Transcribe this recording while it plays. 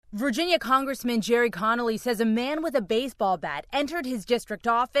Virginia Congressman Jerry Connolly says a man with a baseball bat entered his district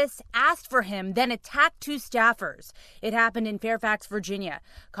office, asked for him, then attacked two staffers. It happened in Fairfax, Virginia.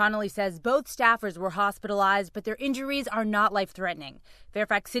 Connolly says both staffers were hospitalized, but their injuries are not life-threatening.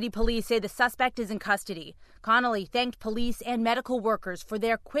 Fairfax City Police say the suspect is in custody. Connolly thanked police and medical workers for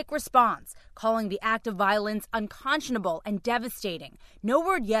their quick response, calling the act of violence unconscionable and devastating. No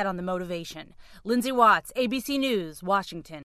word yet on the motivation. Lindsay, ABC News, Washington.